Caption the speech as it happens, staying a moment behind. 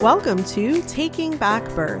Welcome to Taking Back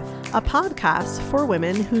Birth, a podcast for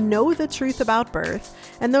women who know the truth about birth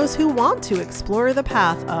and those who want to explore the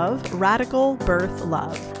path of radical birth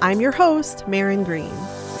love. I'm your host, Maren Green.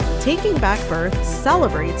 Taking Back Birth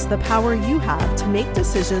celebrates the power you have to make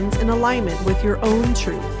decisions in alignment with your own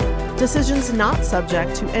truth. Decisions not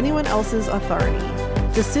subject to anyone else's authority.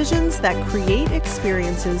 Decisions that create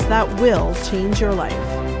experiences that will change your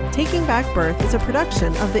life. Taking Back Birth is a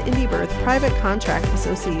production of the Indie Birth Private Contract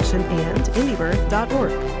Association and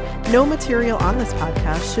indiebirth.org. No material on this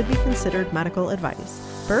podcast should be considered medical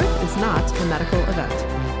advice. Birth is not a medical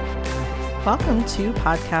event. Welcome to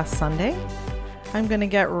Podcast Sunday. I'm going to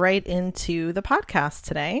get right into the podcast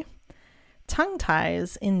today. Tongue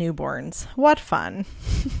ties in newborns. What fun.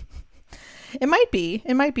 It might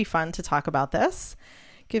be fun to talk about this.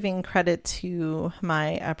 Giving credit to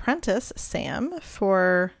my apprentice, Sam,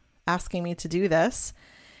 for asking me to do this.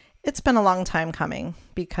 It's been a long time coming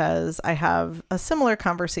because I have a similar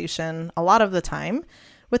conversation a lot of the time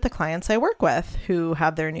with the clients I work with who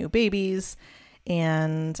have their new babies.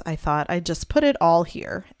 And I thought I'd just put it all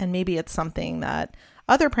here. And maybe it's something that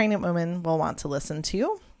other pregnant women will want to listen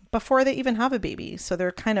to before they even have a baby. So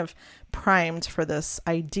they're kind of primed for this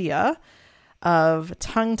idea of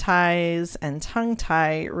tongue ties and tongue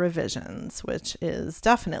tie revisions, which is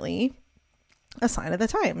definitely a sign of the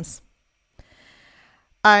times.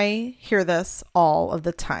 I hear this all of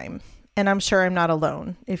the time, and I'm sure I'm not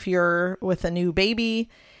alone. If you're with a new baby,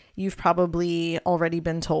 you've probably already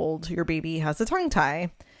been told your baby has a tongue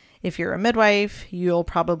tie. If you're a midwife, you'll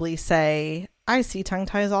probably say, I see tongue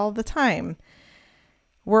ties all the time.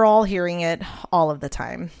 We're all hearing it all of the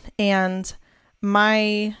time. And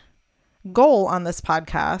my goal on this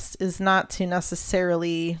podcast is not to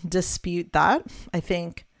necessarily dispute that. I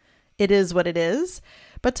think it is what it is,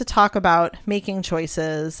 but to talk about making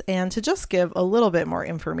choices and to just give a little bit more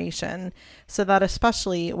information so that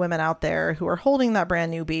especially women out there who are holding that brand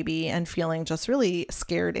new baby and feeling just really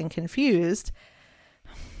scared and confused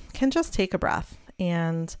can just take a breath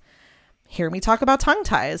and hear me talk about tongue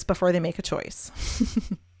ties before they make a choice.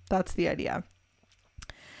 That's the idea.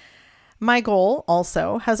 My goal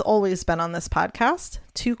also has always been on this podcast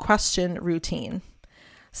to question routine.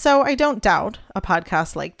 So I don't doubt a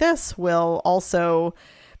podcast like this will also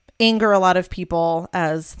anger a lot of people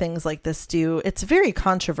as things like this do. It's very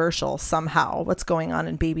controversial somehow what's going on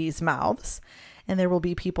in babies' mouths. And there will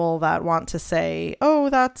be people that want to say, oh,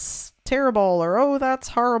 that's terrible, or oh, that's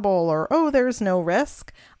horrible, or oh, there's no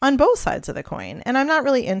risk on both sides of the coin. And I'm not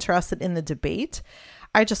really interested in the debate.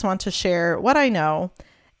 I just want to share what I know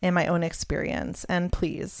and my own experience. And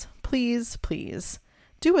please, please, please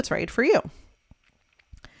do what's right for you.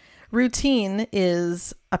 Routine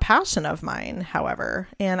is a passion of mine, however,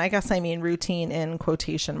 and I guess I mean routine in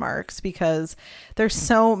quotation marks because there's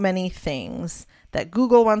so many things that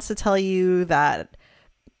Google wants to tell you, that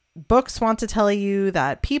books want to tell you,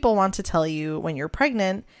 that people want to tell you when you're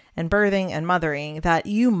pregnant and birthing and mothering that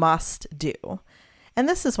you must do. And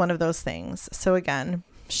this is one of those things. So again,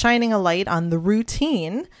 shining a light on the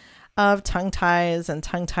routine of tongue ties and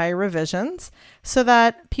tongue tie revisions so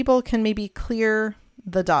that people can maybe clear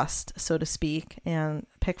the dust, so to speak, and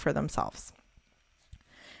pick for themselves.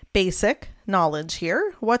 Basic knowledge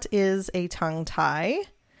here. What is a tongue tie?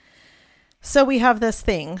 So we have this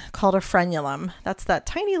thing called a frenulum. That's that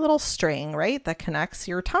tiny little string, right, that connects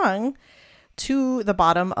your tongue to the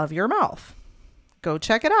bottom of your mouth. Go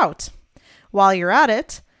check it out. While you're at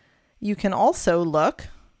it, you can also look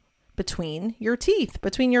between your teeth,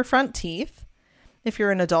 between your front teeth. If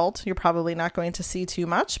you're an adult, you're probably not going to see too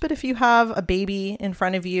much, but if you have a baby in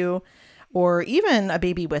front of you, or even a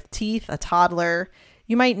baby with teeth, a toddler,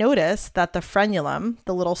 you might notice that the frenulum,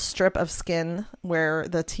 the little strip of skin where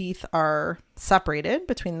the teeth are separated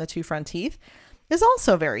between the two front teeth, is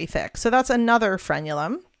also very thick. So that's another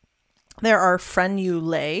frenulum. There are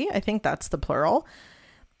frenulae, I think that's the plural,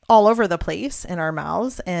 all over the place in our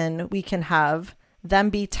mouths, and we can have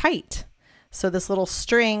them be tight. So this little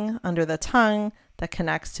string under the tongue that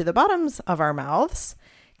connects to the bottoms of our mouths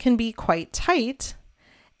can be quite tight.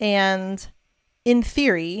 And in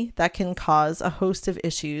theory, that can cause a host of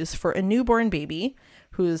issues for a newborn baby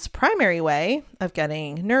whose primary way of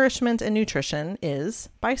getting nourishment and nutrition is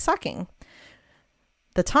by sucking.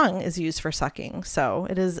 The tongue is used for sucking, so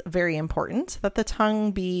it is very important that the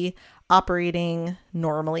tongue be operating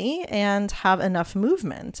normally and have enough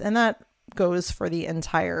movement. And that goes for the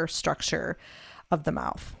entire structure of the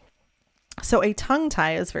mouth. So a tongue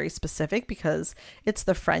tie is very specific because it's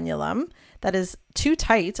the frenulum that is too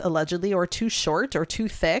tight, allegedly, or too short or too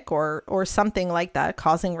thick or something like that,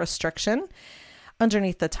 causing restriction.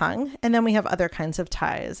 underneath the tongue. And then we have other kinds of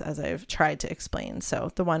ties, as I've tried to explain.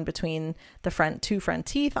 So the one between the two front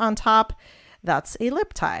teeth on top, that's a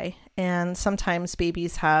lip tie. And sometimes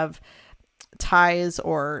babies have ties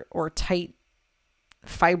or tight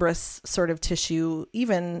fibrous sort of tissue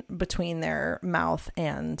even between their mouth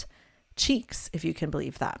and cheeks, if you can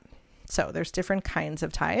believe that. So there's different kinds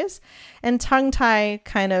of ties, and tongue tie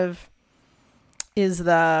kind of is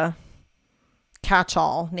the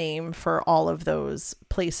catch-all name for all of those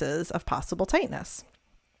places of possible tightness.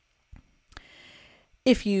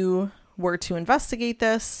 If you were to investigate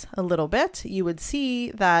this a little bit, you would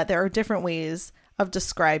see that there are different ways of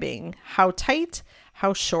describing how tight,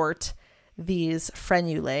 how short these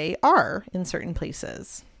frenulae are in certain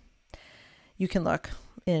places. You can look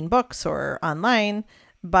in books or online,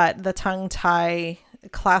 but the tongue tie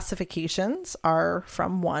classifications are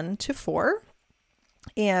from 1 to 4.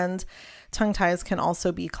 And tongue ties can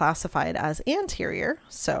also be classified as anterior,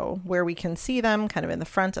 so where we can see them kind of in the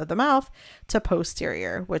front of the mouth, to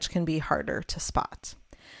posterior, which can be harder to spot.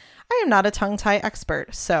 I am not a tongue tie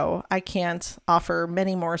expert, so I can't offer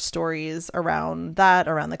many more stories around that,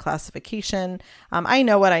 around the classification. I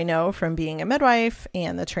know what I know from being a midwife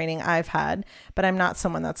and the training I've had, but I'm not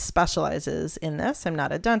someone that specializes in this. I'm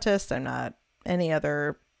not a dentist. I'm not any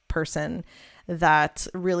other person that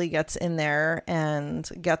really gets in there and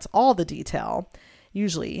gets all the detail,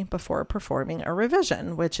 usually before performing a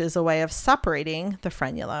revision, which is a way of separating the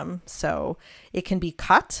frenulum. So it can be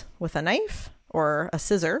cut with a knife or a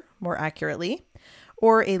scissor, more accurately,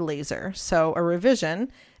 or a laser. So a revision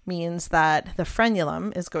means that the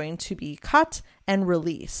frenulum is going to be cut and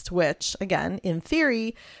released, which again, in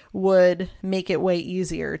theory, would make it way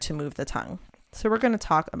easier to move the tongue. So we're going to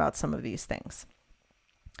talk about some of these things.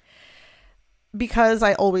 Because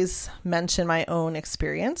I always mention my own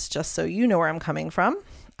experience, just so you know where I'm coming from,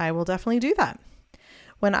 I will definitely do that.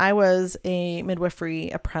 When I was a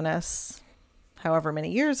midwifery apprentice, however many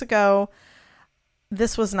years ago,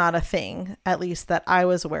 this was not a thing, at least that I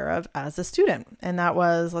was aware of as a student. And that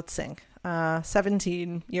was,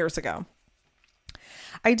 17 years ago.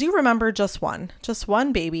 I do remember just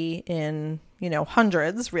one baby in,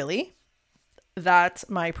 hundreds really, that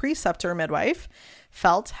my preceptor midwife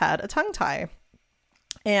felt had a tongue tie.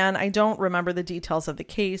 And I don't remember the details of the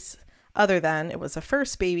case other than it was a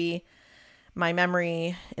first baby. My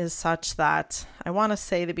memory is such that I want to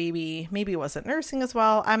say the baby maybe wasn't nursing as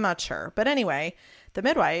well. I'm not sure. But anyway, the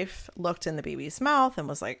midwife looked in the baby's mouth and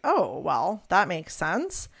was like, oh, well, that makes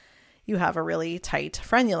sense. You have a really tight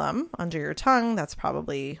frenulum under your tongue. That's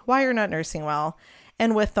probably why you're not nursing well.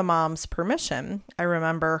 And with the mom's permission, I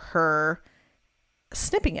remember her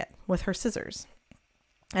snipping it with her scissors.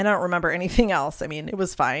 I don't remember anything else. I mean, it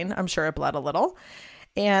was fine. I'm sure it bled a little.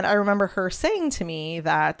 And I remember her saying to me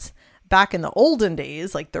that back in the olden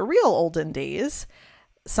days, like the real olden days,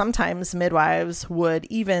 sometimes midwives would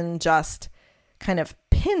even just kind of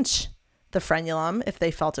pinch the frenulum if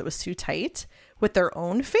they felt it was too tight with their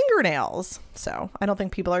own fingernails. So I don't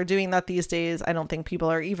think people are doing that these days. I don't think people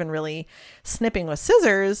are even really snipping with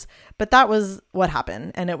scissors, but that was what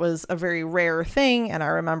happened. And it was a very rare thing. And I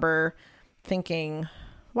remember thinking,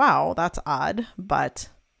 wow, that's odd, but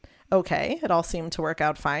okay, it all seemed to work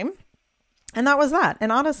out fine. And that was that. And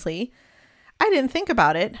honestly, I didn't think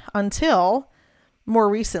about it until more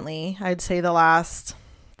recently. I'd say the last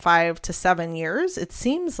 5 to 7 years, it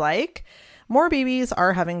seems like more babies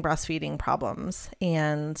are having breastfeeding problems.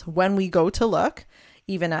 And when we go to look,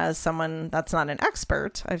 even as someone that's not an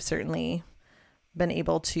expert, I've certainly been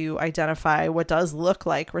able to identify what does look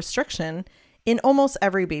like restriction in almost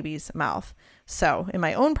every baby's mouth. So in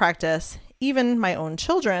my own practice, even my own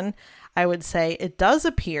children, I would say it does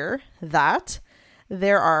appear that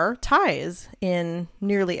there are ties in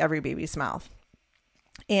nearly every baby's mouth.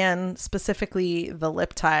 And specifically, the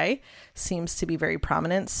lip tie seems to be very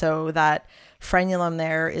prominent. So that frenulum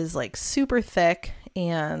there is like super thick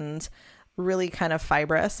and really kind of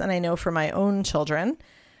fibrous. And I know for my own children,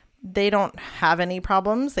 they don't have any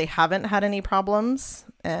problems. They haven't had any problems.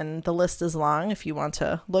 And the list is long if you want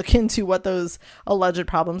to look into what those alleged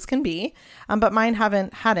problems can be. But mine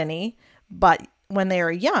haven't had any. But when they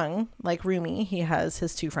are young, like Rumi, he has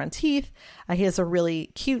his 2 front teeth. He has a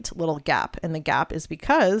really cute little gap. And the gap is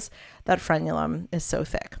because that frenulum is so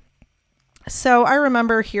thick. So I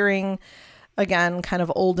remember hearing, again, kind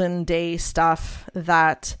of olden day stuff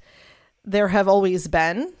that there have always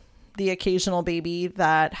been the occasional baby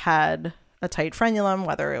that had a tight frenulum,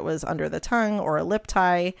 whether it was under the tongue or a lip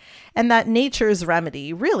tie, and that nature's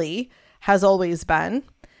remedy really has always been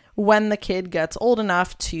when the kid gets old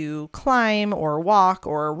enough to climb or walk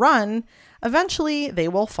or run, eventually they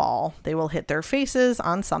will fall. They will hit their faces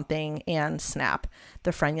on something and snap.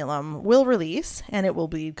 The frenulum will release and it will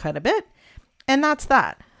bleed quite a bit. And that's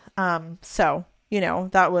that. So,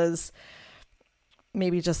 that was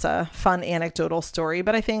maybe just a fun anecdotal story,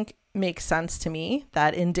 but I think makes sense to me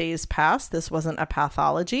that in days past, this wasn't a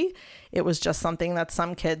pathology. It was just something that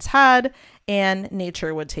some kids had and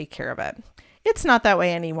nature would take care of it. It's not that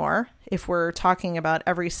way anymore. If we're talking about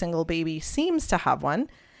every single baby seems to have one,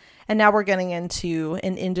 and now we're getting into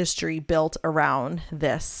an industry built around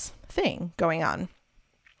this thing going on.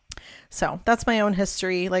 So that's my own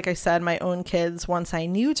history. Like I said, my own kids, once I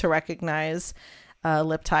knew to recognize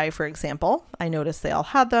lip tie, for example, I noticed they all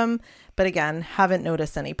had them, but again, haven't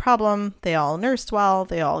noticed any problem. They all nursed well.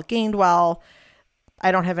 They all gained well.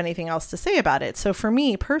 I don't have anything else to say about it. So for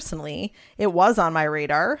me personally, it was on my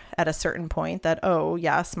radar at a certain point that, oh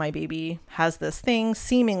yes, my baby has this thing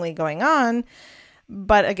seemingly going on.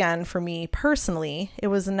 But again, for me personally, it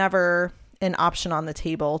was never an option on the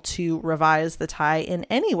table to revise the tie in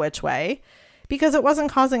any which way because it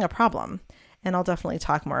wasn't causing a problem. And I'll definitely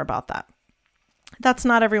talk more about that. That's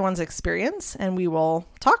not everyone's experience, and we will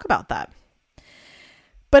talk about that.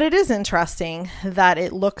 But it is interesting that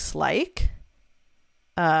it looks like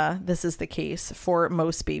this is the case for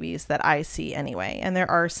most babies that I see anyway, and there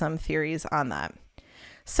are some theories on that.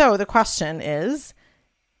 So the question is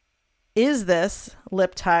this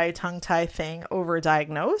lip tie, tongue tie thing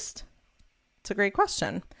overdiagnosed? It's a great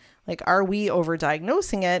question. Like, are we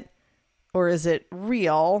overdiagnosing it, or is it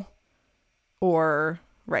real, or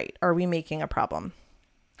right, are we making a problem?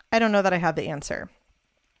 I don't know that I have the answer.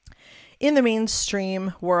 In the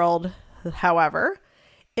mainstream world, however,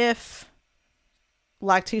 if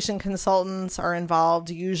lactation consultants are involved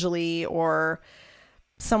usually, or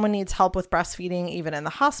someone needs help with breastfeeding, even in the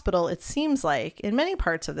hospital, it seems like in many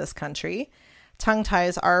parts of this country, tongue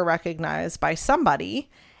ties are recognized by somebody,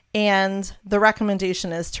 and the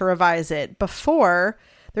recommendation is to revise it before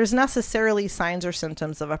there's necessarily signs or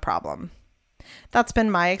symptoms of a problem. That's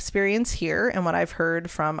been my experience here and what I've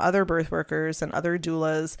heard from other birth workers and other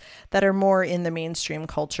doulas that are more in the mainstream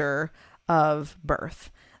culture of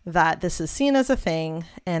birth, that this is seen as a thing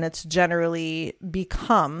and it's generally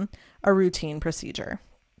become a routine procedure.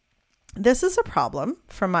 This is a problem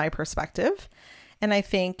from my perspective, and I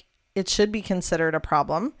think it should be considered a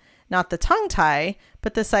problem, not the tongue tie,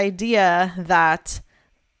 but this idea that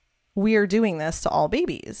we are doing this to all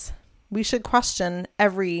babies. We should question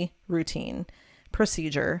every routine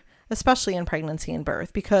procedure, especially in pregnancy and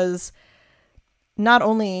birth, because not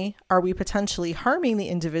only are we potentially harming the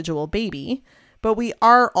individual baby, but we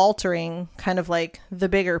are altering kind of like the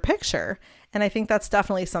bigger picture. And I think that's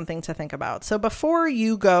definitely something to think about. So before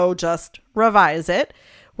you go just revise it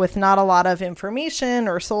with not a lot of information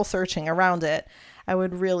or soul searching around it, I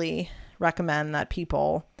would really recommend that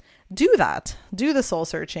people do that. Do the soul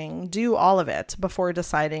searching, do all of it before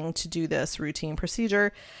deciding to do this routine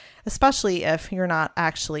procedure, especially if you're not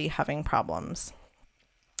actually having problems.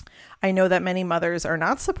 I know that many mothers are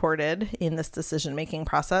not supported in this decision-making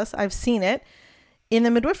process. I've seen it in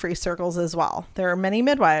the midwifery circles as well. There are many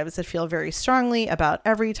midwives that feel very strongly about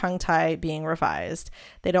every tongue tie being revised.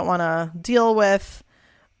 They don't want to deal with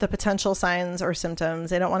the potential signs or symptoms.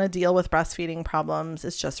 They don't want to deal with breastfeeding problems.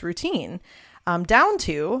 It's just routine. Down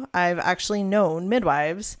to, I've actually known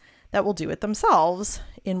midwives that will do it themselves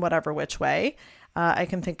in whatever which way. I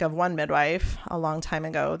can think of one midwife a long time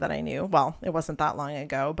ago that I knew. Well, it wasn't that long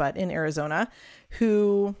ago, but in Arizona,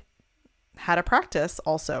 who had a practice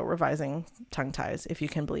also revising tongue ties, if you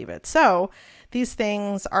can believe it. So these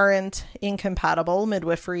things aren't incompatible,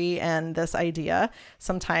 midwifery and this idea.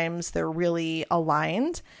 Sometimes they're really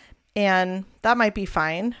aligned, and that might be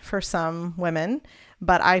fine for some women.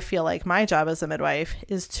 But I feel like my job as a midwife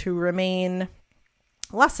is to remain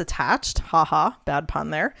less attached, bad pun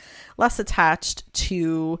there, less attached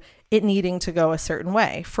to it needing to go a certain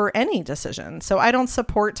way for any decision. So I don't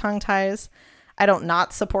support tongue ties. I don't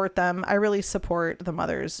not support them. I really support the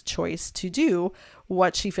mother's choice to do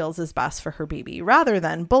what she feels is best for her baby, rather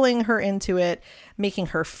than bullying her into it, making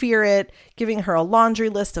her fear it, giving her a laundry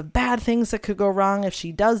list of bad things that could go wrong if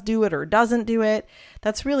she does do it or doesn't do it.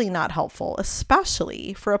 That's really not helpful,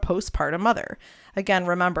 especially for a postpartum mother. Again,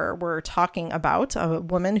 remember, we're talking about a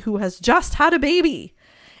woman who has just had a baby,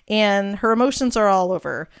 and her emotions are all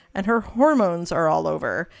over, and her hormones are all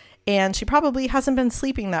over, and she probably hasn't been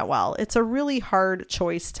sleeping that well. It's a really hard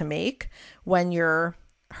choice to make when you're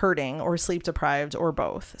hurting or sleep deprived or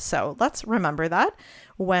both. So let's remember that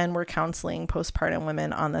when we're counseling postpartum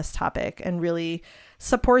women on this topic, and really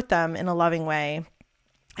support them in a loving way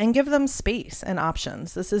and give them space and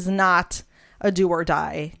options. This is not a do or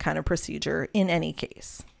die kind of procedure in any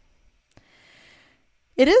case.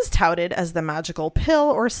 It is touted as the magical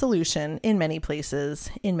pill or solution in many places,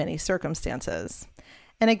 in many circumstances.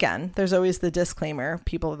 And again, there's always the disclaimer,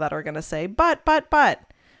 people that are going to say, but,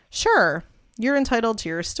 sure, you're entitled to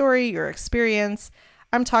your story, your experience.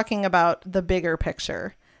 I'm talking about the bigger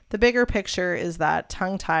picture. The bigger picture is that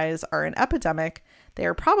tongue ties are an epidemic. They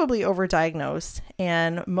are probably overdiagnosed.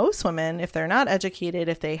 And most women, if they're not educated,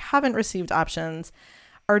 if they haven't received options,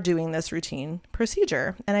 are doing this routine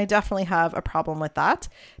procedure. And I definitely have a problem with that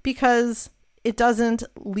because it doesn't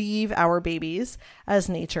leave our babies as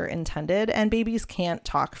nature intended, and babies can't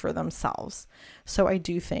talk for themselves. So I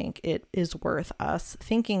do think it is worth us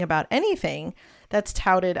thinking about anything that's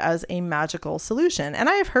touted as a magical solution. And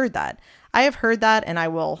I have heard that. And I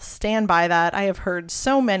will stand by that. I have heard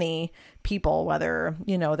so many people, whether,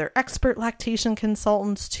 they're expert lactation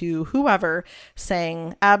consultants to whoever,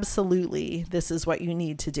 saying, absolutely, this is what you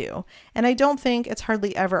need to do. And I don't think it's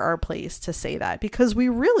hardly ever our place to say that because we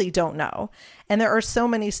really don't know. And there are so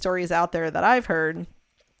many stories out there that I've heard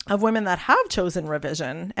of women that have chosen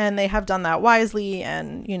revision and they have done that wisely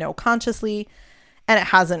and, consciously. And it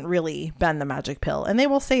hasn't really been the magic pill. And they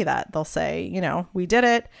will say that. They'll say, we did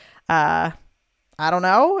it. I don't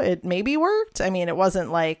know. It maybe worked. I mean, it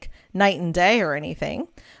wasn't like night and day or anything,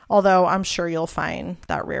 although I'm sure you'll find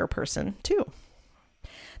that rare person too.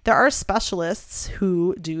 There are specialists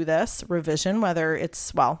who do this revision, whether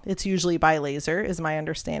it's usually by laser is my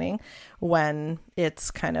understanding when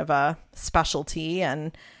it's kind of a specialty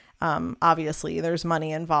and obviously there's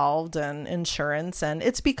money involved and insurance and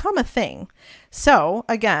it's become a thing. So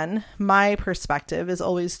again, my perspective is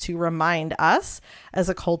always to remind us as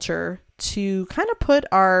a culture to kind of put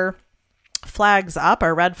our flags up,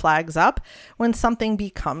 our red flags up when something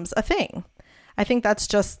becomes a thing. I think that's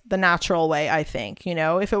just the natural way, I think.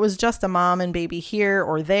 If it was just a mom and baby here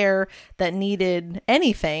or there that needed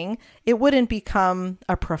anything, it wouldn't become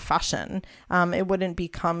a profession. It wouldn't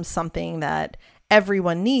become something that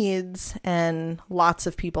everyone needs and lots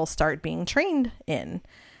of people start being trained in.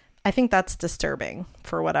 I think that's disturbing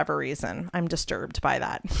for whatever reason. I'm disturbed by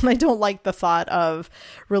that. I don't like the thought of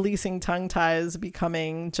releasing tongue ties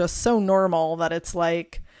becoming just so normal that it's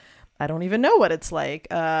like, I don't even know what it's like.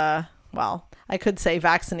 I could say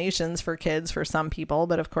vaccinations for kids for some people,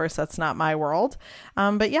 but of course that's not my world.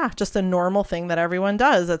 But yeah, just a normal thing that everyone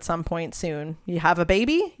does at some point soon. You have a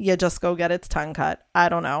baby, you just go get its tongue cut. I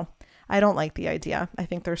don't know. I don't like the idea. I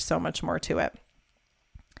think there's so much more to it.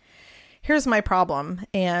 Here's my problem,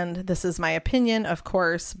 and this is my opinion, of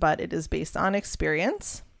course, but it is based on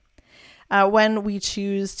experience. When we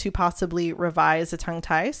choose to possibly revise a tongue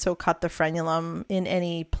tie, so cut the frenulum in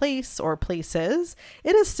any place or places,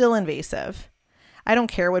 it is still invasive. I don't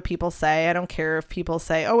care what people say. I don't care if people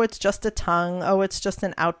say, oh, it's just a tongue. Oh, it's just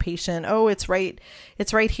an outpatient. Oh, it's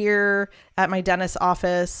right here at my dentist's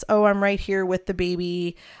office. Oh, I'm right here with the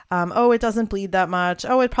baby. Oh, it doesn't bleed that much.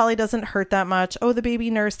 Oh, it probably doesn't hurt that much. Oh, the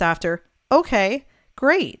baby nursed after. Okay,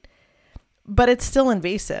 great. But it's still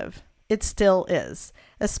invasive. It still is,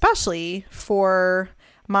 especially for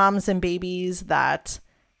moms and babies that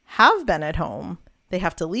have been at home. They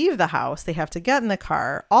have to leave the house. They have to get in the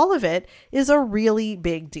car. All of it is a really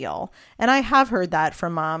big deal. And I have heard that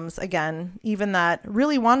from moms, again, even that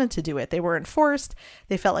really wanted to do it. They weren't forced.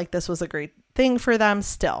 They felt like this was a great thing for them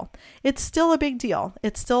still. It's still a big deal.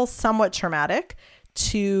 It's still somewhat traumatic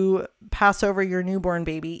to pass over your newborn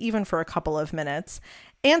baby, even for a couple of minutes,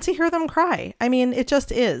 and to hear them cry. I mean, it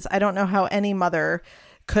just is. I don't know how any mother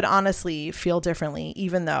could honestly feel differently,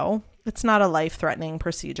 even though it's not a life-threatening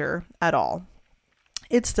procedure at all.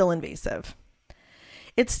 It's still invasive.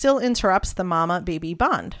 It still interrupts the mama-baby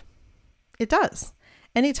bond. It does.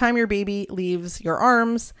 Anytime your baby leaves your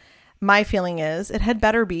arms, my feeling is it had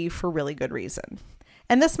better be for really good reason.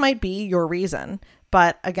 And this might be your reason.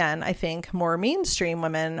 But again, I think more mainstream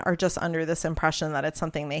women are just under this impression that it's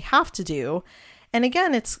something they have to do. And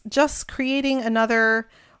again, it's just creating another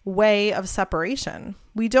way of separation.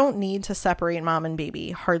 We don't need to separate mom and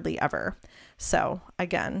baby, hardly ever. So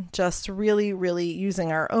again, just really, really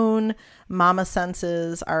using our own mama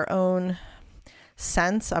senses, our own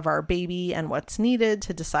sense of our baby and what's needed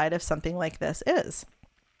to decide if something like this is.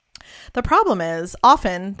 The problem is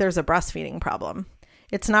often there's a breastfeeding problem.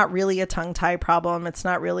 It's not really a tongue tie problem. It's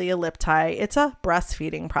not really a lip tie. It's a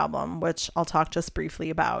breastfeeding problem, which I'll talk just briefly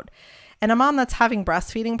about. And a mom that's having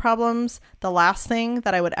breastfeeding problems, the last thing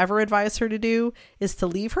that I would ever advise her to do is to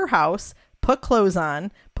leave her house, put clothes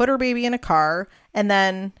on, put her baby in a car, and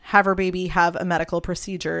then have her baby have a medical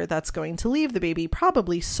procedure that's going to leave the baby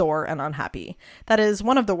probably sore and unhappy. That is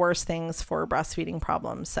one of the worst things for breastfeeding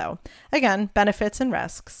problems. So again, benefits and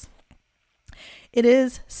risks. It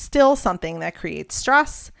is still something that creates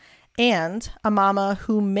stress, and a mama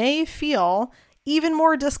who may feel even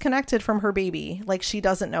more disconnected from her baby, like she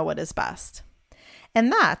doesn't know what is best.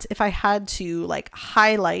 And that, if I had to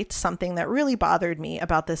highlight something that really bothered me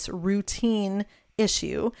about this routine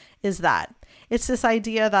issue, is that it's this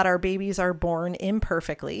idea that our babies are born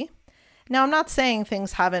imperfectly. Now, I'm not saying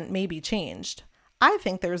things haven't maybe changed. I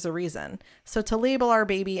think there's a reason. So to label our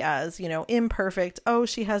baby as, imperfect, oh,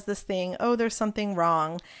 she has this thing, oh, there's something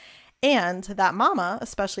wrong. And that mama,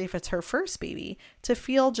 especially if it's her first baby, to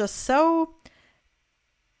feel just so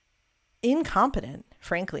incompetent,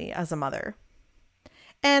 frankly, as a mother.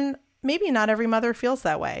 And maybe not every mother feels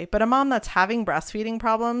that way, but a mom that's having breastfeeding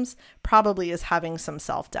problems probably is having some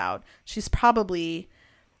self-doubt. She's probably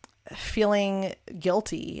feeling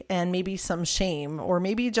guilty and maybe some shame, or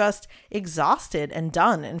maybe just exhausted and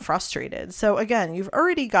done and frustrated. So again, you've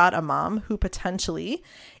already got a mom who potentially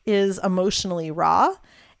is emotionally raw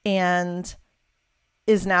and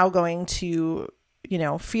is now going to,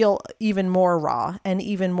 feel even more raw and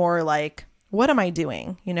even more like, what am I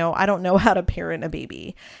doing? I don't know how to parent a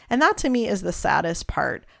baby. And that to me is the saddest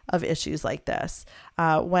part of issues like this,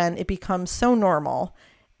 when it becomes so normal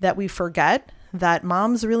that we forget that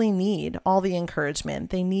moms really need all the encouragement.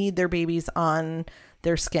 They need their babies on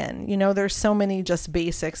their skin. There's so many just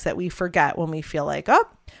basics that we forget when we feel like, oh,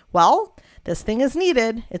 well, this thing is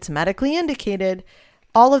needed. It's medically indicated.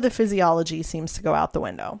 All of the physiology seems to go out the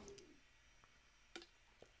window.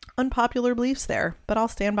 Unpopular beliefs there, but I'll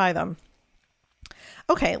stand by them.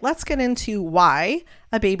 Okay, let's get into why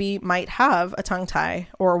a baby might have a tongue tie,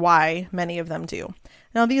 or why many of them do.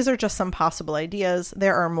 Now, these are just some possible ideas.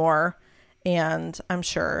 There are more, and I'm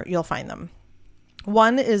sure you'll find them.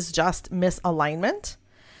 One is just misalignment.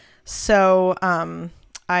 So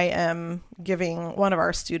I am giving one of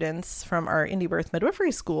our students from our Indie Birth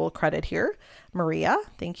Midwifery School credit here, Maria.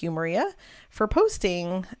 Thank you, Maria, for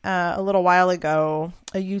posting a little while ago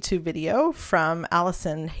a YouTube video from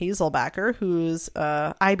Allison Hazelbacker, who's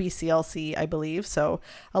IBCLC, I believe, so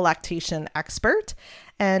a lactation expert.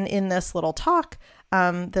 And in this little talk,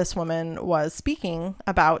 this woman was speaking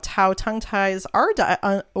about how tongue ties are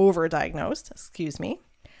overdiagnosed.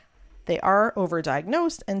 They are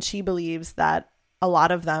overdiagnosed, and she believes that a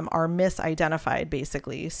lot of them are misidentified,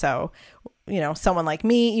 basically. So, someone like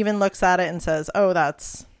me even looks at it and says, oh,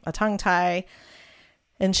 that's a tongue tie.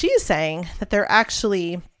 And she's saying that they're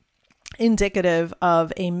actually indicative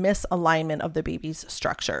of a misalignment of the baby's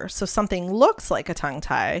structure. So something looks like a tongue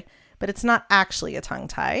tie, but it's not actually a tongue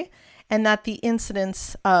tie, and that the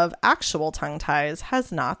incidence of actual tongue ties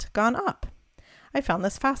has not gone up. I found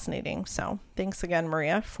this fascinating. So thanks again,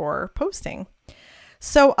 Maria, for posting.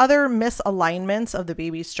 So other misalignments of the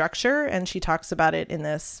baby's structure, and she talks about it in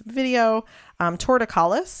this video,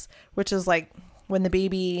 torticollis, which is like when the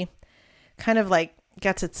baby kind of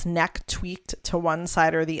gets its neck tweaked to one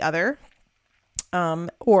side or the other,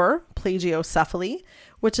 or plagiocephaly,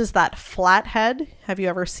 which is that flat head. Have you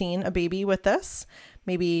ever seen a baby with this?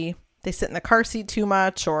 Maybe they sit in the car seat too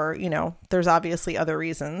much, or, there's obviously other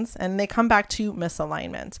reasons, and they come back to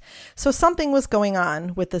misalignment. So something was going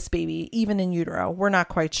on with this baby, even in utero. We're not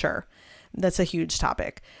quite sure. That's a huge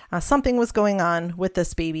topic. Something was going on with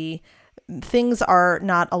this baby. Things are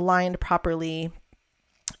not aligned properly,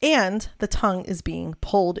 and the tongue is being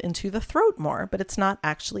pulled into the throat more, but it's not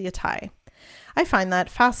actually a tie. I find that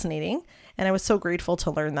fascinating, and I was so grateful to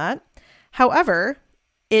learn that. However,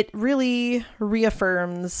 it really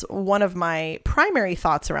reaffirms one of my primary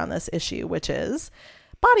thoughts around this issue, which is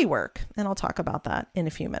body work. And I'll talk about that in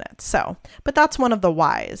a few minutes. But that's one of the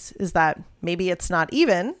whys, is that maybe it's not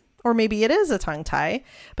even, or maybe it is a tongue tie,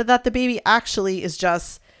 but that the baby actually is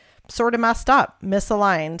just sort of messed up,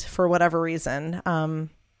 misaligned for whatever reason. And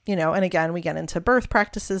again, we get into birth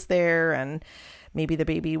practices there, and maybe the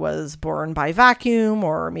baby was born by vacuum,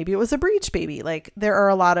 or maybe it was a breech baby. There are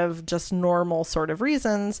a lot of just normal sort of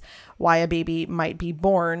reasons why a baby might be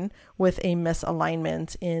born with a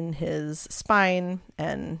misalignment in his spine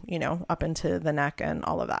and, up into the neck and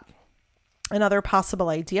all of that. Another possible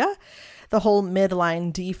idea, the whole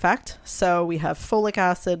midline defect. So we have folic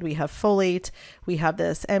acid, we have folate, we have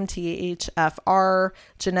this MTHFR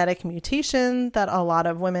genetic mutation that a lot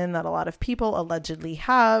of people allegedly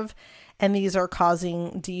have. And these are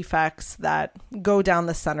causing defects that go down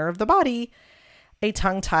the center of the body, a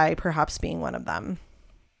tongue tie perhaps being one of them.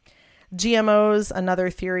 GMOs,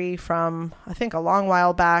 another theory from, I think, a long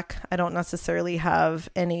while back. I don't necessarily have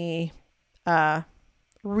any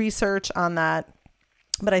research on that,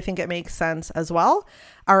 but I think it makes sense as well.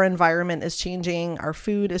 Our environment is changing, our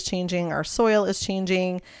food is changing, our soil is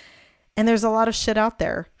changing, and there's a lot of shit out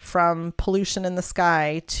there, from pollution in the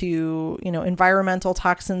sky to, environmental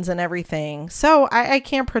toxins and everything. So I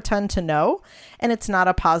can't pretend to know, and it's not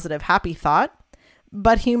a positive, happy thought,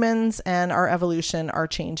 but humans and our evolution are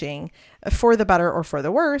changing for the better or for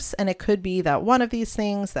the worse. And it could be that one of these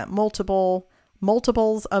things, that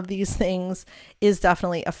multiples of these things is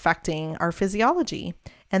definitely affecting our physiology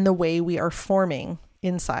and the way we are forming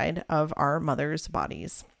inside of our mother's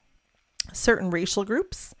bodies. Certain racial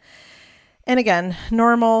groups. And again,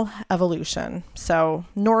 normal evolution. So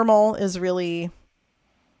normal is really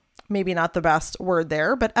maybe not the best word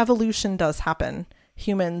there, but evolution does happen.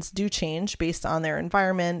 Humans do change based on their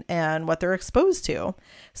environment and what they're exposed to.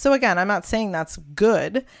 So again, I'm not saying that's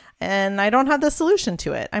good, and I don't have the solution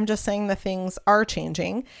to it. I'm just saying that things are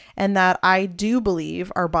changing, and that I do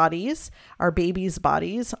believe our bodies, our babies'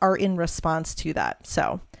 bodies, are in response to that.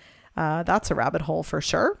 So that's a rabbit hole for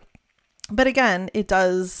sure. But again, it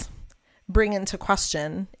does bring into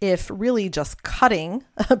question if really just cutting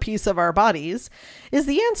a piece of our bodies is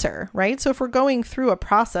the answer, right? So if we're going through a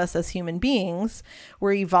process as human beings,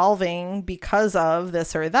 we're evolving because of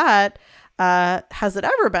this or that, has it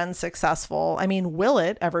ever been successful? I mean, will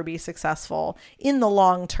it ever be successful in the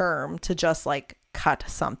long term to just like cut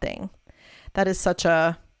something? That is such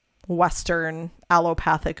a Western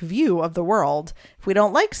allopathic view of the world. If we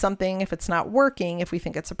don't like something, if it's not working, if we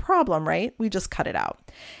think it's a problem, right, we just cut it out.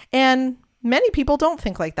 And many people don't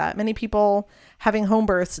think like that. Many people having home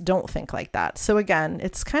births don't think like that. So again,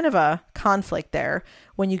 it's kind of a conflict there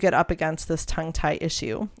when you get up against this tongue tie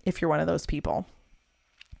issue, if you're one of those people.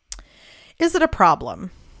 Is it a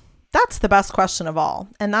problem? That's the best question of all.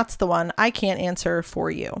 And that's the one I can't answer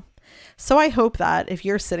for you. So I hope that if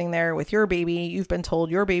you're sitting there with your baby, you've been told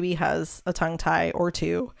your baby has a tongue tie or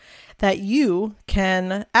two, that you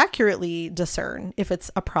can accurately discern if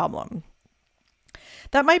it's a problem.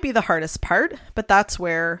 That might be the hardest part, but that's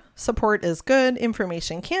where support is good.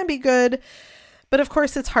 Information can be good, but of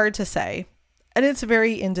course it's hard to say, and it's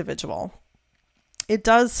very individual. It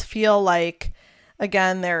does feel like,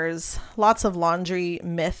 again, there's lots of laundry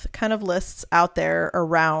myth kind of lists out there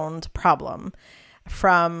around problem,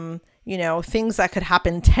 from, things that could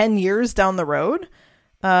happen 10 years down the road.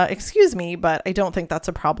 Excuse me, but I don't think that's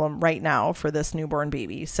a problem right now for this newborn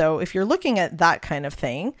baby. So if you're looking at that kind of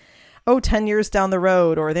thing, 10 years down the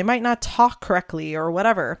road, or they might not talk correctly or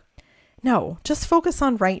whatever. No, just focus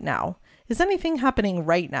on right now. Is anything happening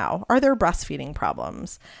right now? Are there breastfeeding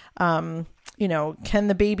problems? Can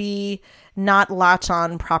the baby not latch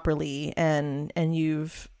on properly, and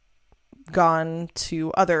you've gone to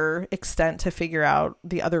other extent to figure out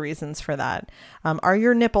the other reasons for that? Are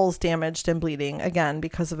your nipples damaged and bleeding, again,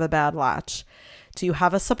 because of a bad latch? Do you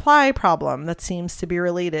have a supply problem that seems to be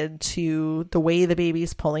related to the way the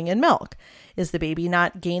baby's pulling in milk? Is the baby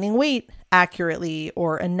not gaining weight accurately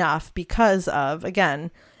or enough because of,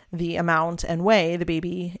 again, the amount and way the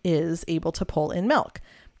baby is able to pull in milk?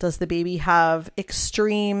 Does the baby have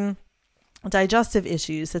extreme digestive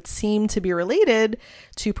issues that seem to be related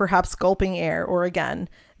to perhaps gulping air, or again,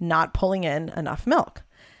 not pulling in enough milk?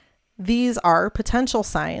 These are potential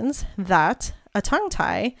signs that a tongue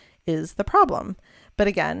tie is the problem. But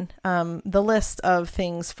again, the list of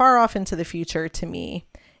things far off into the future to me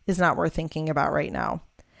is not worth thinking about right now.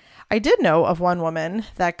 I did know of one woman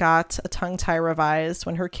that got a tongue tie revised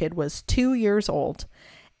when her kid was 2 years old.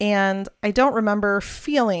 And I don't remember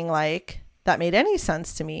feeling like that made any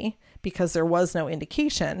sense to me because there was no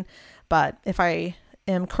indication. But if I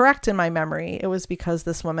am correct in my memory, it was because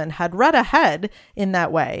this woman had read ahead in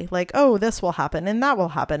that way, like, oh, this will happen and that will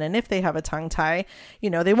happen. And if they have a tongue tie,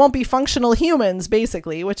 they won't be functional humans,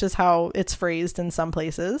 basically, which is how it's phrased in some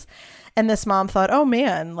places. And this mom thought, oh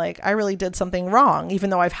man, like I really did something wrong, even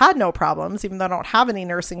though I've had no problems, even though I don't have any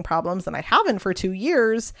nursing problems, and I haven't for 2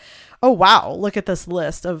 years. Oh, wow, look at this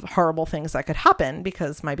list of horrible things that could happen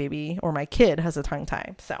because my baby or my kid has a tongue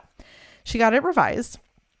tie. So she got it revised.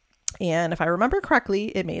 And if I remember correctly,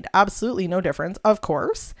 it made absolutely no difference, of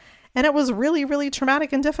course. And it was really, really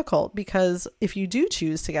traumatic and difficult because if you do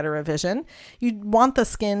choose to get a revision, you want the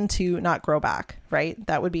skin to not grow back, right?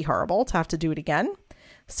 That would be horrible to have to do it again.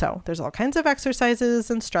 So there's all kinds of exercises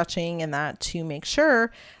and stretching and that to make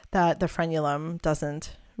sure that the frenulum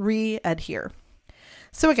doesn't re-adhere.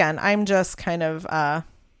 So again, I'm just kind of,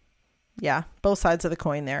 both sides of the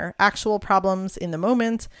coin there. Actual problems in the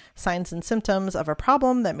moment, signs and symptoms of a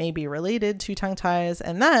problem that may be related to tongue ties,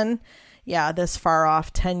 and then, this far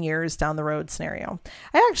off 10 years down the road scenario.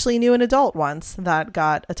 I actually knew an adult once that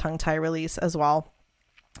got a tongue tie release as well.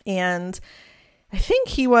 And I think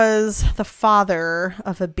he was the father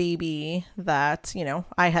of a baby that,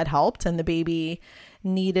 I had helped, and the baby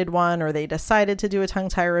needed one, or they decided to do a tongue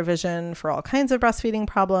tie revision for all kinds of breastfeeding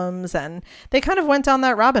problems. And they kind of went down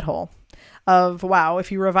that rabbit hole of, wow,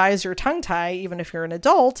 if you revise your tongue tie, even if you're an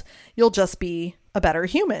adult, you'll just be a better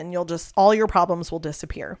human. All your problems will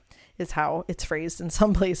disappear, is how it's phrased in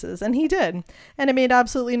some places. And he did. And it made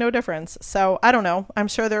absolutely no difference. So I don't know. I'm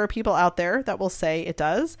sure there are people out there that will say it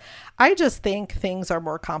does. I just think things are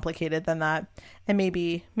more complicated than that. And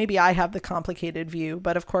maybe I have the complicated view.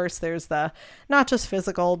 But of course, there's the not just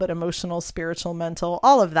physical, but emotional, spiritual, mental,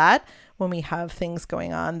 all of that when we have things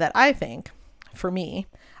going on that I think, for me,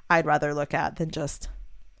 I'd rather look at than just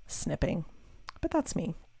snipping. But that's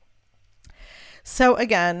me. So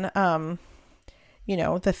again,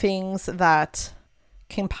 the things that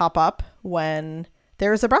can pop up when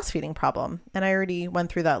there's a breastfeeding problem. And I already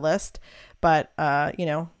went through that list, but,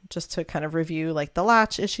 just to kind of review, like the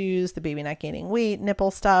latch issues, the baby not gaining weight,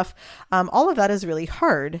 nipple stuff, all of that is really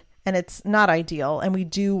hard and it's not ideal. And we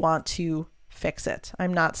do want to fix it.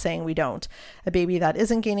 I'm not saying we don't. A baby that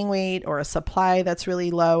isn't gaining weight, or a supply that's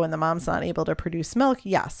really low and the mom's not able to produce milk,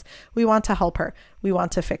 yes, we want to help her. We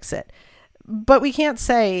want to fix it. But we can't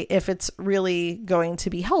say if it's really going to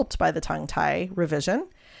be helped by the tongue tie revision.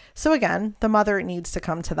 So again, the mother needs to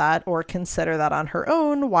come to that or consider that on her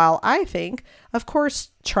own, while I think, of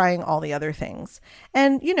course, trying all the other things.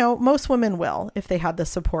 And, most women will, if they have the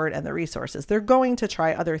support and the resources. They're going to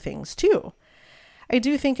try other things too. I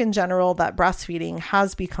do think in general that breastfeeding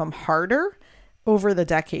has become harder over the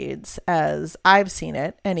decades, as I've seen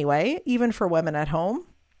it anyway, even for women at home.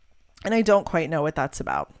 And I don't quite know what that's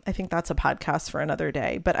about. I think that's a podcast for another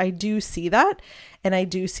day, but I do see that. And I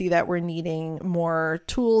do see that we're needing more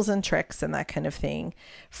tools and tricks and that kind of thing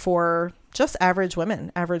for just average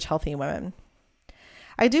women, average healthy women.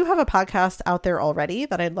 I do have a podcast out there already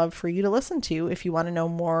that I'd love for you to listen to if you want to know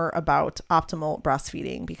more about optimal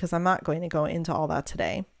breastfeeding, because I'm not going to go into all that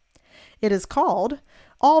today. It is called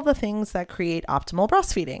All the Things That Create Optimal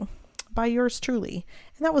Breastfeeding by yours truly.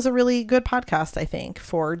 And that was a really good podcast, I think,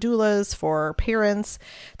 for doulas, for parents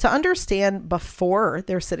to understand before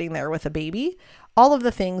they're sitting there with a baby, all of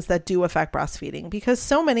the things that do affect breastfeeding, because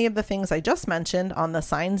so many of the things I just mentioned on the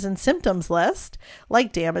signs and symptoms list,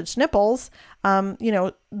 like damaged nipples,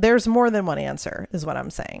 there's more than one answer is what I'm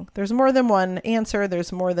saying. There's more than one answer.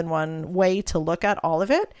 There's more than one way to look at all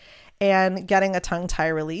of it. And getting a tongue tie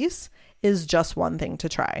release is just one thing to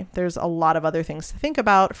try. There's a lot of other things to think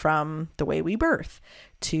about, from the way we birth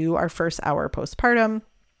to our first hour postpartum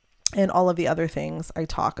and all of the other things I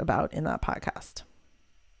talk about in that podcast.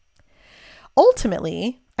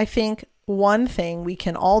 Ultimately, I think one thing we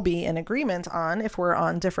can all be in agreement on, if we're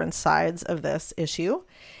on different sides of this issue,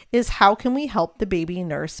 is how can we help the baby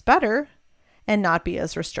nurse better and not be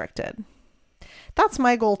as restricted? That's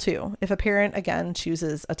my goal too. If a parent, again,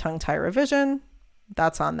 chooses a tongue tie revision,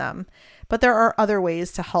 that's on them. But there are other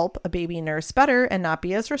ways to help a baby nurse better and not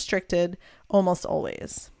be as restricted, almost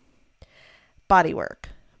always. Body work,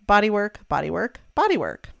 body work, body work, body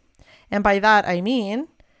work. And by that, I mean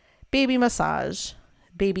baby massage,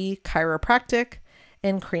 baby chiropractic,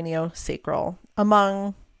 and craniosacral,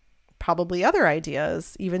 among probably other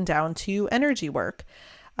ideas, even down to energy work.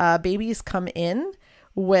 Babies come in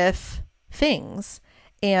with things,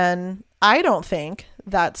 and I don't think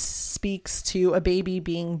that speaks to a baby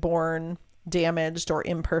being born damaged or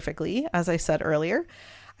imperfectly. As I said earlier,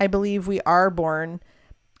 I believe we are born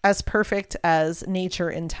as perfect as nature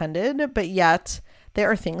intended, but yet there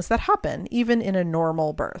are things that happen even in a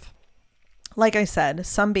normal birth. Like I said,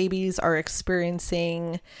 some babies are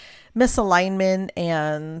experiencing misalignment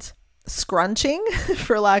and scrunching,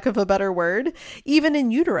 for lack of a better word, even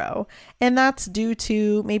in utero. And that's due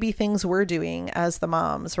to maybe things we're doing as the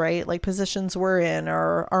moms, right? Like positions we're in,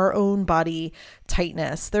 or our own body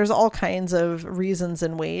tightness. There's all kinds of reasons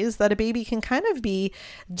and ways that a baby can kind of be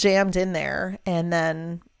jammed in there and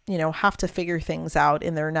then, have to figure things out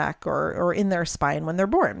in their neck or in their spine when they're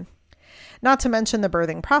born. Not to mention the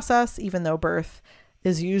birthing process, even though birth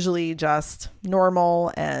is usually just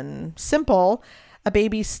normal and simple, a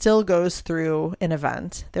baby still goes through an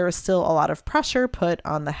event. There is still a lot of pressure put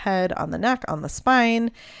on the head, on the neck, on the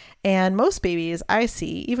spine. And most babies I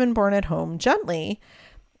see, even born at home gently,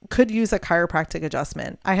 could use a chiropractic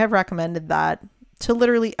adjustment. I have recommended that to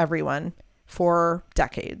literally everyone for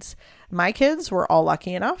decades. My kids were all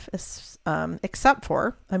lucky enough, except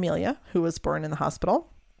for Amelia, who was born in the hospital.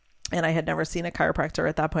 and I had never seen a chiropractor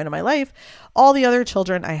at that point in my life. All the other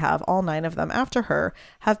children I have, all 9 of them after her,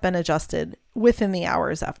 have been adjusted within the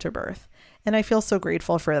hours after birth. And I feel so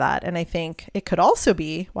grateful for that. And I think it could also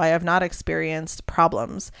be why I've not experienced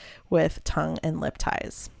problems with tongue and lip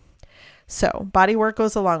ties. So body work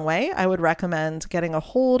goes a long way. I would recommend getting a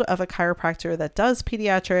hold of a chiropractor that does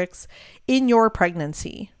pediatrics in your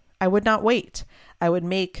pregnancy. I would not wait. I would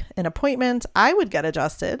make an appointment. I would get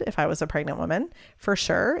adjusted if I was a pregnant woman, for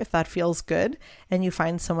sure, if that feels good and you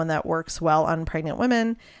find someone that works well on pregnant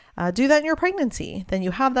women. Do that in your pregnancy. Then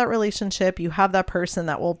you have that relationship. You have that person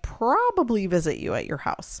that will probably visit you at your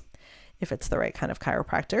house if it's the right kind of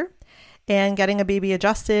chiropractor. And getting a baby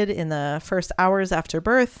adjusted in the first hours after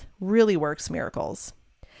birth really works miracles.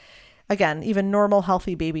 Again, even normal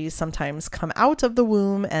healthy babies sometimes come out of the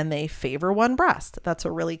womb and they favor one breast. That's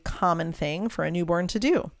a really common thing for a newborn to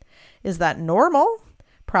do. Is that normal?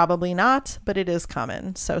 Probably not, but it is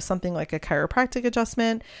common. So something like a chiropractic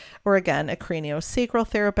adjustment, or again, a craniosacral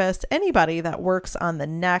therapist, anybody that works on the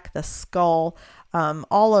neck, the skull,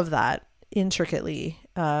 all of that intricately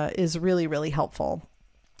is really, really helpful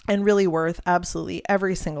and really worth absolutely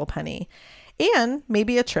every single penny. And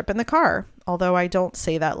maybe a trip in the car, although I don't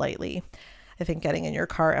say that lightly. I think getting in your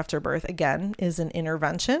car after birth, again, is an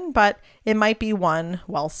intervention, but it might be one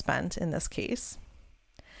well spent in this case.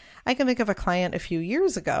 I can think of a client a few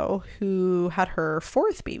years ago who had her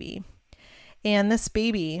 4th baby. And this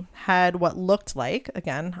baby had what looked like,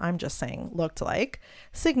 again, I'm just saying looked like,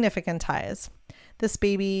 significant ties. This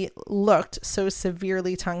baby looked so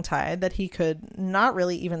severely tongue-tied that he could not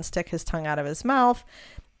really even stick his tongue out of his mouth.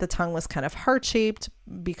 The tongue was kind of heart-shaped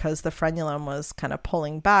because the frenulum was kind of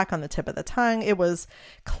pulling back on the tip of the tongue. It was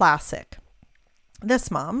classic.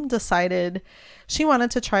 This mom decided she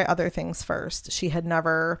wanted to try other things first. She had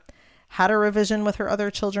never had a revision with her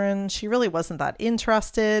other children. She really wasn't that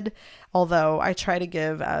interested, although I try to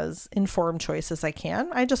give as informed choice as I can.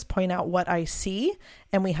 I just point out what I see,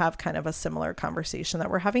 and we have kind of a similar conversation that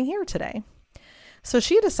we're having here today. So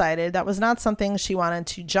she decided that was not something she wanted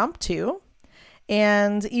to jump to.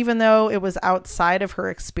 And even though it was outside of her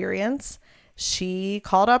experience, she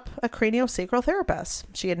called up a craniosacral therapist.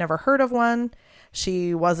 She had never heard of one.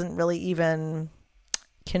 She wasn't really even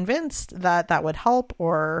convinced that that would help,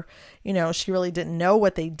 or, she really didn't know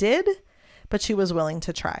what they did, but she was willing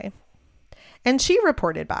to try. And she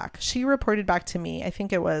reported back. She reported back to me, I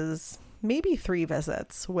think it was maybe 3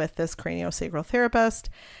 visits with this craniosacral therapist,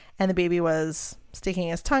 and the baby was sticking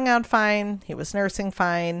his tongue out fine. He was nursing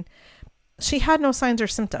fine. She had no signs or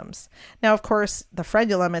symptoms. Now, of course, the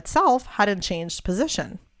frenulum itself hadn't changed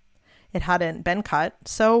position. It hadn't been cut.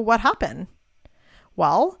 So what happened?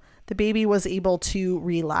 Well, the baby was able to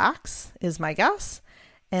relax, is my guess.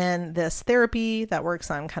 And this therapy that works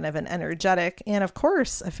on kind of an energetic and, of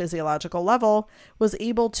course, a physiological level was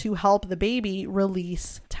able to help the baby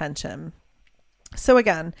release tension. So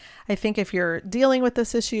again, I think if you're dealing with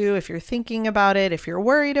this issue, if you're thinking about it, if you're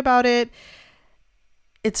worried about it,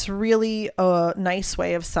 it's really a nice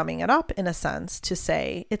way of summing it up, in a sense, to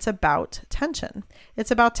say it's about tension.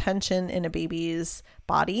 It's about tension in a baby's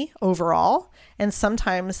body overall. And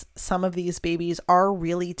sometimes some of these babies are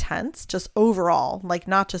really tense, just overall, like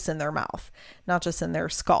not just in their mouth, not just in their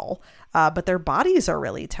skull, but their bodies are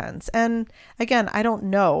really tense. And again, I don't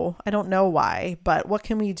know why, but what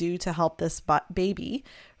can we do to help this baby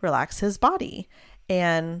relax his body?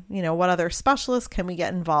 And, what other specialists can we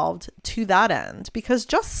get involved to that end? Because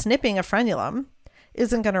just snipping a frenulum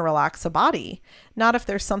isn't going to relax a body, not if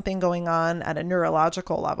there's something going on at a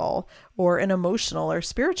neurological level or an emotional or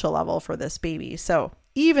spiritual level for this baby. So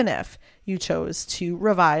even if you chose to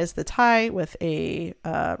revise the tie with a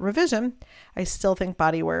revision, I still think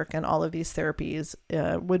body work and all of these therapies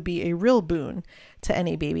would be a real boon to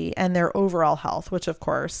any baby and their overall health, which of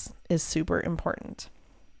course is super important.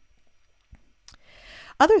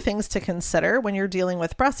 Other things to consider when you're dealing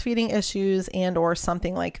with breastfeeding issues and or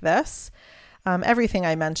something like this. Everything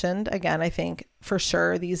I mentioned, again, I think for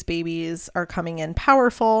sure these babies are coming in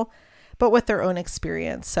powerful, but with their own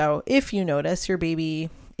experience. So if you notice your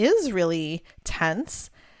baby is really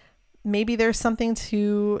tense, maybe there's something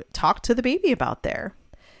to talk to the baby about there.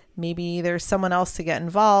 Maybe there's someone else to get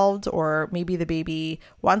involved, or maybe the baby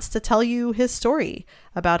wants to tell you his story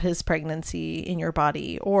about his pregnancy in your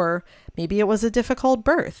body, or maybe it was a difficult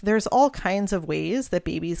birth. There's all kinds of ways that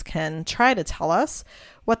babies can try to tell us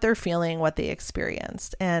what they're feeling, what they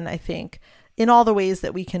experienced. And I think in all the ways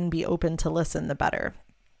that we can be open to listen, the better.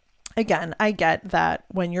 again, I get that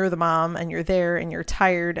when you're the mom and you're there and you're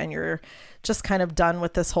tired and you're just kind of done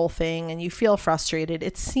with this whole thing and you feel frustrated,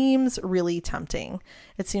 it seems really tempting.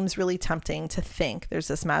 It seems really tempting to think there's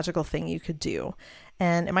this magical thing you could do.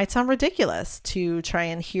 And it might sound ridiculous to try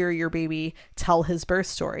and hear your baby tell his birth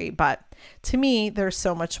story, but to me, there's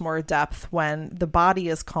so much more depth when the body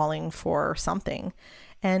is calling for something.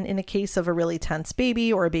 And in a case of a really tense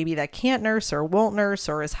baby or a baby that can't nurse or won't nurse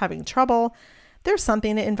or is having trouble, there's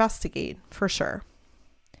something to investigate for sure.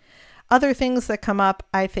 Other things that come up,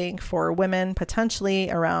 I think, for women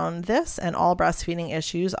potentially around this and all breastfeeding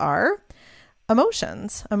issues are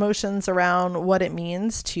emotions around what it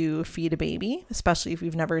means to feed a baby, especially if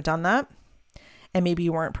you've never done that. And maybe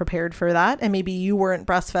you weren't prepared for that. And maybe you weren't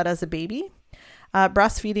breastfed as a baby.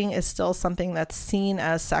 Breastfeeding is still something that's seen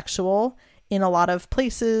as sexual in a lot of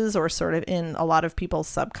places or sort of in a lot of people's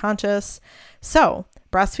subconscious. So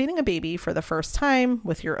breastfeeding a baby for the first time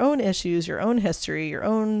with your own issues, your own history, your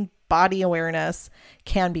own body awareness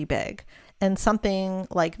can be big. And something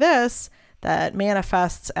like this that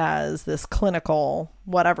manifests as this clinical,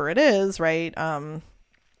 whatever it is, right?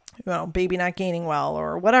 Baby not gaining well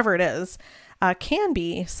or whatever it is, can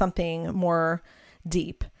be something more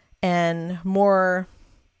deep and more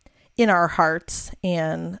in our hearts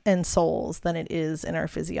and souls than it is in our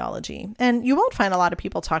physiology. And you won't find a lot of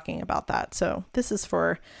people talking about that. So this is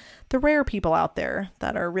for the rare people out there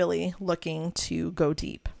that are really looking to go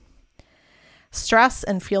deep. Stress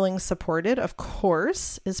and feeling supported, of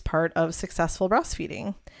course, is part of successful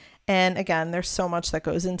breastfeeding. And again, there's so much that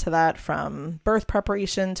goes into that, from birth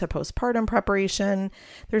preparation to postpartum preparation.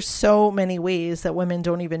 There's so many ways that women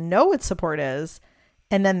don't even know what support is.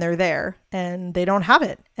 And then they're there and they don't have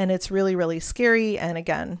it. And it's really, really scary. And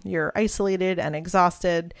again, you're isolated and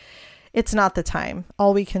exhausted. It's not the time.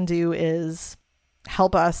 All we can do is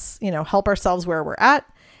help ourselves where we're at.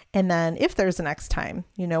 And then if there's a next time,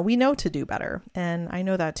 we know to do better. And I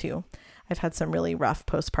know that too. I've had some really rough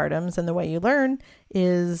postpartums, and the way you learn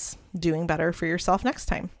is doing better for yourself next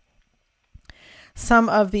time. Some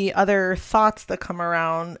of the other thoughts that come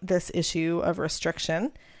around this issue of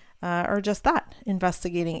restriction are just that,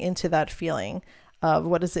 investigating into that feeling of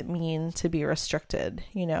what does it mean to be restricted?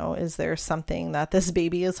 Is there something that this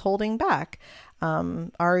baby is holding back?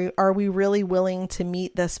 Are we really willing to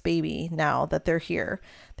meet this baby now that they're here?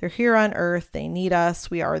 They're here on earth. They need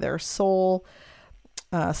us. We are their sole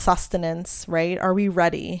sustenance, right? Are we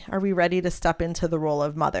ready? Are we ready to step into the role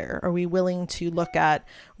of mother? Are we willing to look at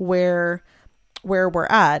where we're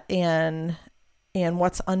at and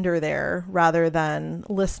what's under there rather than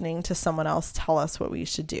listening to someone else tell us what we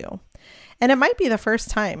should do? And it might be the first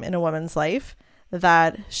time in a woman's life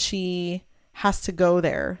that she has to go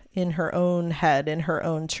there in her own head, in her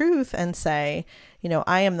own truth, and say,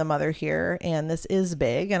 I am the mother here and this is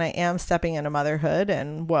big and I am stepping into motherhood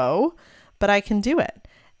and whoa, but I can do it.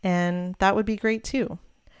 And that would be great too.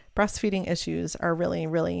 Breastfeeding issues are really,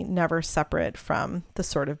 really never separate from the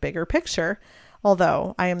sort of bigger picture.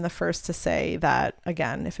 Although I am the first to say that,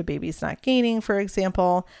 again, if a baby's not gaining, for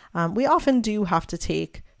example, we often do have to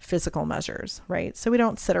take physical measures, right? So we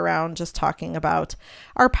don't sit around just talking about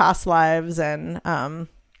our past lives and,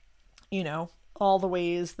 all the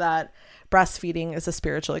ways that breastfeeding is a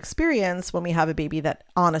spiritual experience when we have a baby that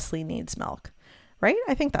honestly needs milk, right?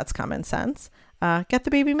 I think that's common sense. Get the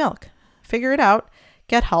baby milk, figure it out,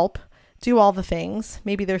 get help, do all the things.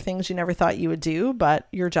 Maybe there are things you never thought you would do, but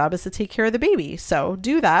your job is to take care of the baby. So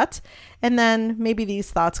do that. And then maybe these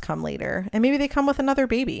thoughts come later, and maybe they come with another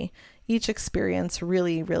baby. Each experience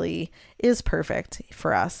really, really is perfect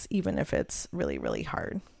for us, even if it's really, really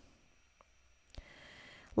hard.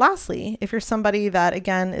 Lastly, if you're somebody that,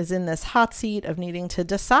 again, is in this hot seat of needing to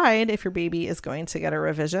decide if your baby is going to get a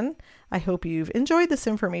revision, I hope you've enjoyed this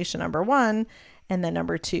information, number one. And then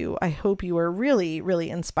number two, I hope you are really, really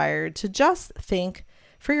inspired to just think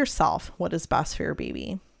for yourself what is best for your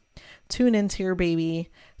baby. Tune into your baby,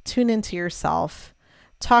 tune into yourself,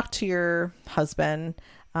 talk to your husband,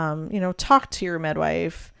 talk to your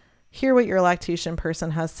midwife, hear what your lactation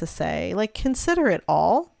person has to say. Consider it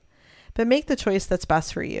all, but make the choice that's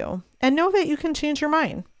best for you. And know that you can change your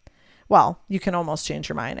mind. Well, you can almost change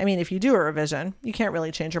your mind. I mean, if you do a revision, you can't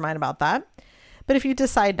really change your mind about that. But if you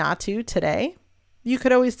decide not to today, you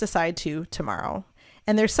could always decide to tomorrow.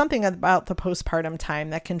 And there's something about the postpartum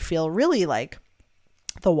time that can feel really like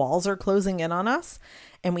the walls are closing in on us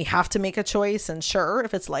and we have to make a choice. And sure,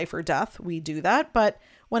 if it's life or death, we do that. But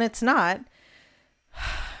when it's not,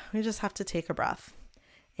 we just have to take a breath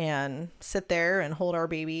and sit there and hold our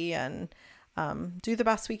baby and do the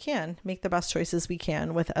best we can, make the best choices we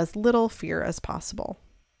can with as little fear as possible.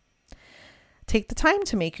 Take the time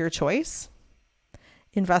to make your choice.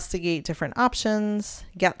 Investigate different options.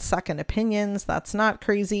 Get second opinions. That's not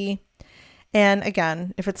crazy. And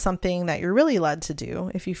again, if it's something that you're really led to do,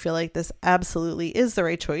 if you feel like this absolutely is the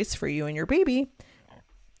right choice for you and your baby,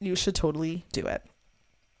 you should totally do it.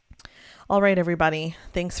 All right, everybody.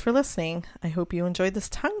 Thanks for listening. I hope you enjoyed this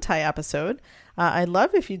tongue tie episode. I'd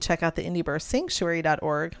love if you'd check out the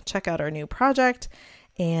indiebirthsanctuary.org, check out our new project,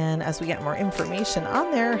 and as we get more information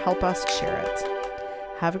on there, help us share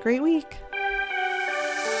it. Have a great week.